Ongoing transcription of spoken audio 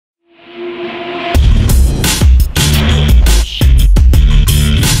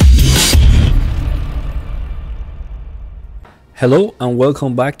Hello and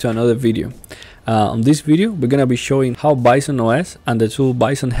welcome back to another video. On this video we're gonna be showing how BizonOS and the tool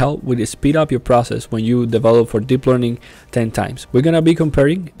Bizonhelp will speed up your process when you develop for deep learning 10 times. We're gonna be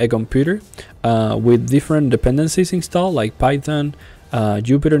comparing a computer with different dependencies installed like Python,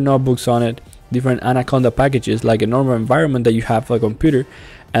 Jupyter notebooks on it, different Anaconda packages like a normal environment that you have for a computer,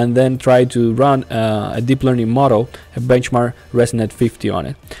 and then try to run a deep learning model, a benchmark ResNet 50 on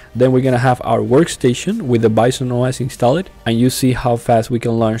it. Then we're gonna have our workstation with the BizonOS installed, and you see how fast we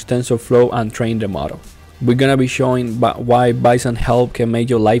can launch TensorFlow and train the model. We're gonna be showing why Bizonhelp can make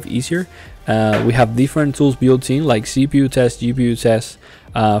your life easier. We have different tools built in like CPU test, GPU test,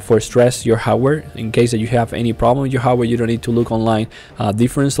 for stress your hardware. In case that you have any problem with your hardware, you don't need to look online.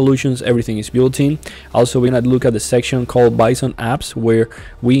 Different solutions, everything is built in. Also, we're gonna look at the section called Bizon apps, where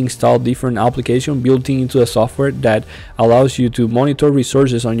we install different applications built into the software that allows you to monitor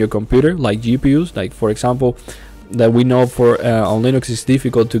resources on your computer, like GPUs. Like for example, that we know for on Linux it's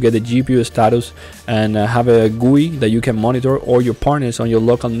difficult to get the GPU status and have a GUI that you can monitor, or your partners on your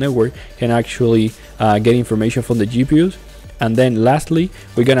local network can actually get information from the GPUs. And then lastly,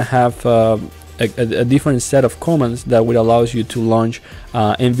 we're gonna have a different set of commands that will allow you to launch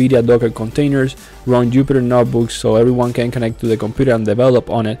NVIDIA Docker containers, run Jupyter notebooks, so everyone can connect to the computer and develop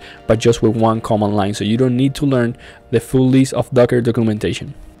on it, but just with one command line, so you don't need to learn the full list of Docker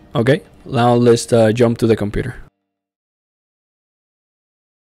documentation. Okay, now let's jump to the computer.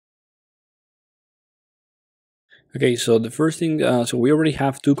 Okay, so the first thing, so we already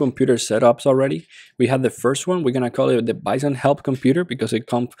have two computer setups already. We have the first one, we're gonna call it the Bizonhelp computer because it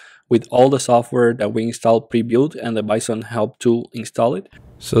comes with all the software that we installed pre-built and the Bizonhelp tool installed.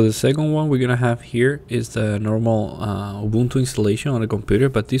 So the second one we're gonna have here is the normal Ubuntu installation on the computer,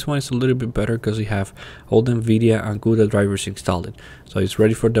 but this one is a little bit better because we have all the NVIDIA and CUDA drivers installed. So it's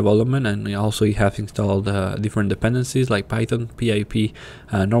ready for development, and also you have installed different dependencies like Python, PIP,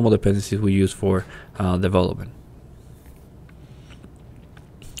 normal dependencies we use for development.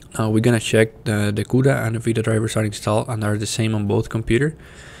 We're gonna check the CUDA and the NVIDIA drivers are installed and are the same on both computers.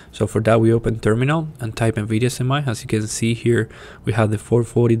 So for that, we open terminal and type NVIDIA semi. As you can see here, we have the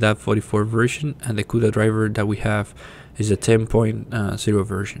 440.44 version, and the CUDA driver that we have is the 10.0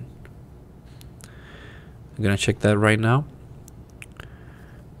 version. I'm gonna check that right now,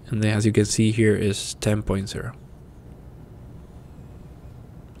 and then as you can see here is 10.0.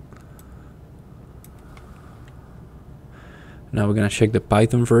 Now we're gonna check the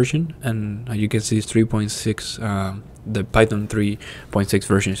Python version, and you can see it's 3.6. The Python 3.6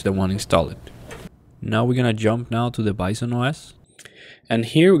 version is the one installed. Now we're gonna jump now to the BizonOS, and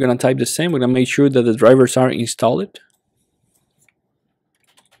here we're gonna type the same. We're gonna make sure that the drivers are installed.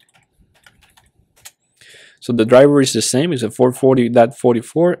 So the driver is the same, it's a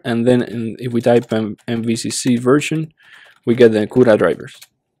 440.44, and then if we type MVCC version, we get the CUDA drivers.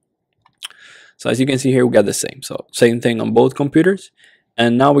 So as you can see here, we got the same. So same thing on both computers.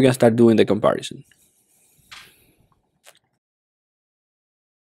 And now we're gonna start doing the comparison.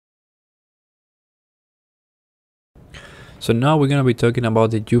 So now we're gonna be talking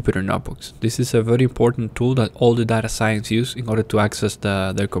about the Jupyter notebooks. This is a very important tool that all the data science use in order to access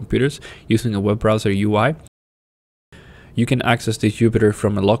their computers using a web browser UI. You can access this Jupyter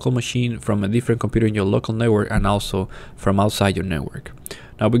from a local machine, from a different computer in your local network, and also from outside your network.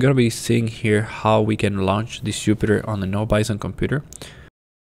 Now we're going to be seeing here how we can launch this Jupyter on the no Bizon computer.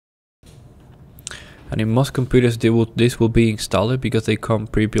 And in most computers, this will be installed because they come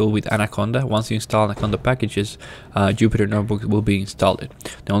pre-built with Anaconda. Once you install Anaconda packages, Jupyter notebook will be installed.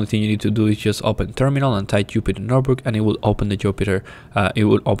 The only thing you need to do is just open terminal and type Jupyter notebook, and it will open the Jupyter. It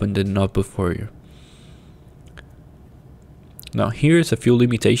will open the notebook for you. Now here's a few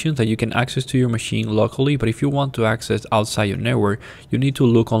limitations that you can access to your machine locally, but if you want to access outside your network, you need to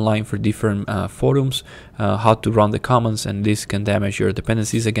look online for different forums, how to run the commands, and this can damage your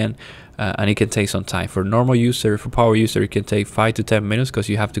dependencies again, and it can take some time. For normal user, for power user, it can take 5 to 10 minutes because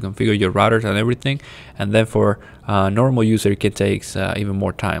you have to configure your routers and everything, and then for normal user, it can take even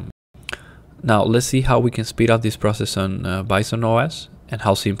more time. Now let's see how we can speed up this process on BizonOS and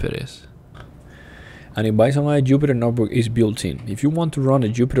how simple it is. And in BizonOS, Jupyter notebook is built in. If you want to run a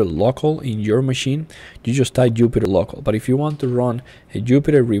Jupyter local in your machine, you just type Jupyter local. But if you want to run a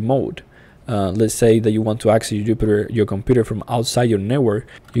Jupyter remote, let's say that you want to access your computer from outside your network,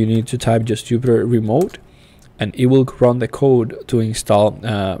 you need to type just Jupyter remote, and it will run the code to install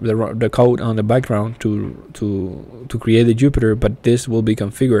the code on the background to create the Jupyter. But this will be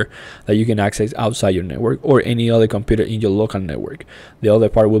configured that you can access outside your network or any other computer in your local network. The other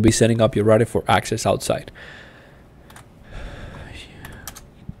part will be setting up your router for access outside.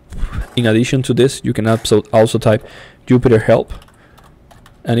 In addition to this, you can also type Jupyter Help,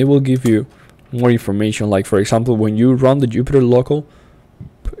 and it will give you more information. Like for example, when you run the Jupyter local,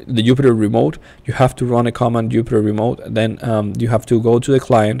 the Jupyter remote, you have to run a command Jupyter remote. Then you have to go to the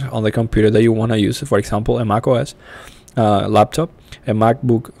client on the computer that you want to use, for example a Mac OS laptop, a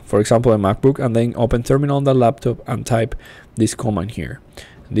MacBook, for example a MacBook, and then open terminal on the laptop and type this command here.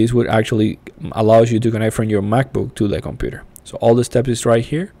 This would actually allows you to connect from your MacBook to the computer. So all the steps is right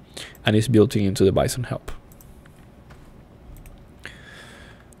here, and it's built into the Bizonhelp.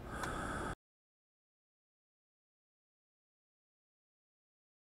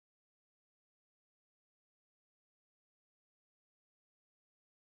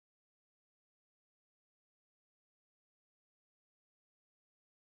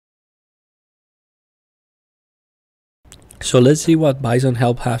 So let's see what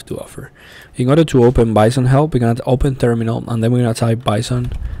Bizonhelp has to offer. In order to open Bizonhelp, we're going to open terminal, and then we're going to type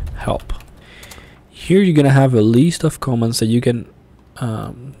Bizonhelp. Here you're going to have a list of commands that you can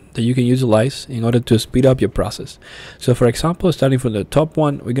utilize in order to speed up your process. So for example, starting from the top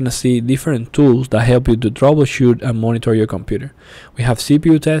one, we're going to see different tools that help you to troubleshoot and monitor your computer. We have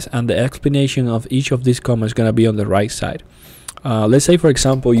CPU test, and the explanation of each of these commands is going to be on the right side. Let's say for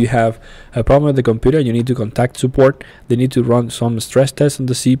example you have a problem with the computer, you need to contact support. They need to run some stress tests on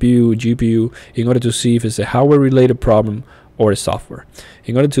the CPU, GPU in order to see if it's a hardware related problem or a software.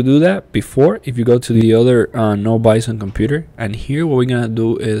 In order to do that, if you go to the other no Bizon computer, and here what we're gonna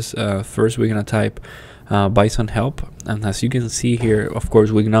do is first we're gonna type Bizonhelp, and as you can see here, of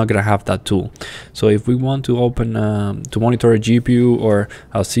course we're not gonna have that tool. So if we want to open to monitor a GPU or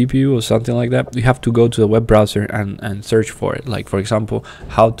a CPU or something like that, we have to go to the web browser and search for it. Like for example,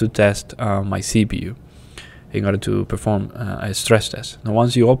 how to test my CPU in order to perform a stress test. Now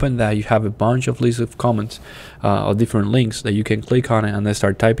once you open that, you have a bunch of lists of comments or different links that you can click on it and then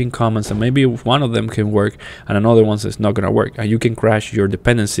start typing comments, and maybe one of them can work and another one is not going to work, and you can crash your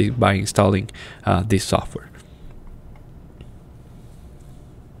dependency by installing this software.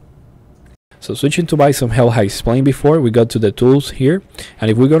 So switching to Bizonhelp, I explained before, we got to the tools here,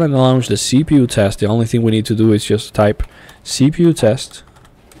 and if we're going to launch the CPU test, the only thing we need to do is just type CPU test,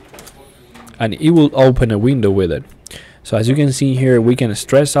 and it will open a window with it. So as you can see here, we can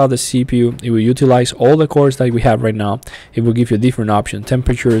stress out the CPU. It will utilize all the cores that we have right now. It will give you different options: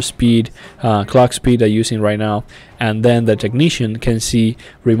 temperature, speed, clock speed that you're using right now, and then the technician can see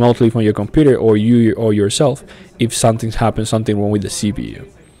remotely from your computer or you or yourself if something wrong with the CPU.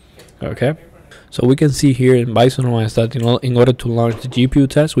 Okay, so we can see here in BizonOS that in order to launch the GPU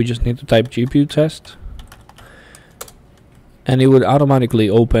test, we just need to type GPU test, and it would automatically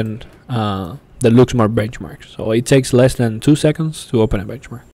open the Luxmore benchmark. So it takes less than 2 seconds to open a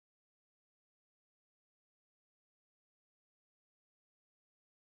benchmark.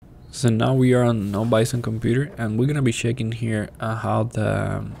 So now we are on no Bizon computer, and we're gonna be checking here how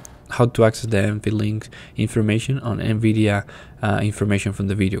to access the NVLink information on NVIDIA information from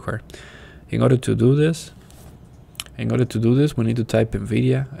the video card. In order to do this, we need to type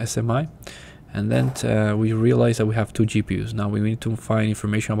NVIDIA SMI. And then we realize that we have two GPUs. Now we need to find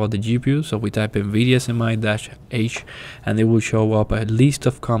information about the GPU, so we type NVIDIA SMI-H, and it will show up a list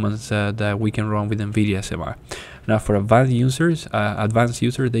of commands that we can run with NVIDIA SMI. Now for advanced users,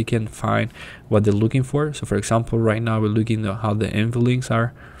 they can find what they're looking for. So for example, right now we're looking at how the NVLinks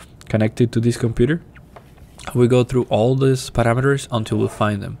are connected to this computer. We go through all these parameters until we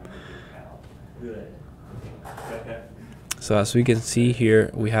find them. So as we can see here,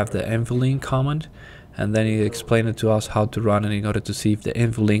 we have the NVLink command, and then it explained it to us how to run it in order to see if the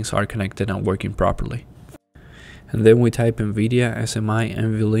NVLinks are connected and working properly. And then we type NVIDIA SMI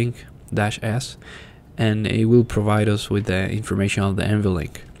NVLink-S, and it will provide us with the information on the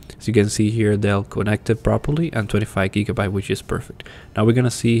NVLink. As you can see here, they're connected properly and 25 GB, which is perfect. Now we're gonna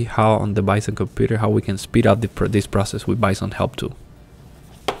see how on the Bizon computer how we can speed up this process with Bizonhelp tool.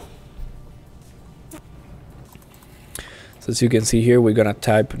 So as you can see here, we're gonna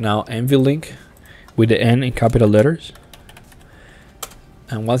type now NVLink with the N in capital letters,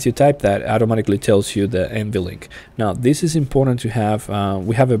 and once you type that, it automatically tells you the NVLink. Now this is important to have.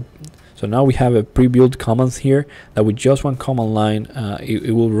 So now we have a pre-built commands here that with just one command line,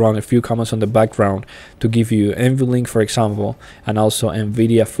 it will run a few commands on the background to give you NVLink, for example, and also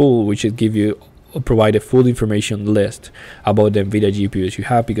NVIDIA full, which will give you provide a full information list about the NVIDIA GPUs you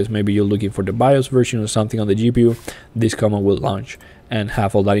have, because maybe you're looking for the BIOS version or something on the GPU. This command will launch and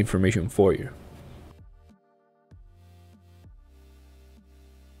have all that information for you.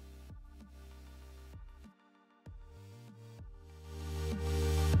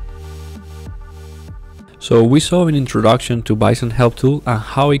 So we saw an introduction to Bizonhelp tool and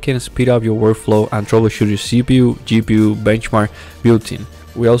how it can speed up your workflow and troubleshoot your CPU, GPU, benchmark, built-in.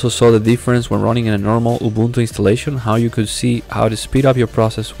 We also saw the difference when running in a normal Ubuntu installation, how you could see how to speed up your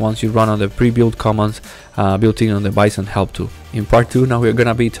process once you run on the pre-built commands built in on the Bizonhelp tool. In part 2, now we're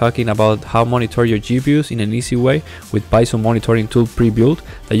gonna be talking about how monitor your GPUs in an easy way with Bizon monitoring tool pre-built,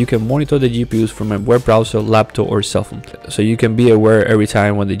 that you can monitor the GPUs from a web browser, laptop or cell phone, so you can be aware every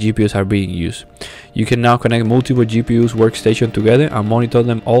time when the GPUs are being used. You can now connect multiple GPUs workstation together and monitor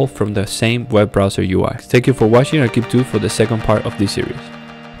them all from the same web browser UI. Thank you for watching, and keep tuned for the second part of this series.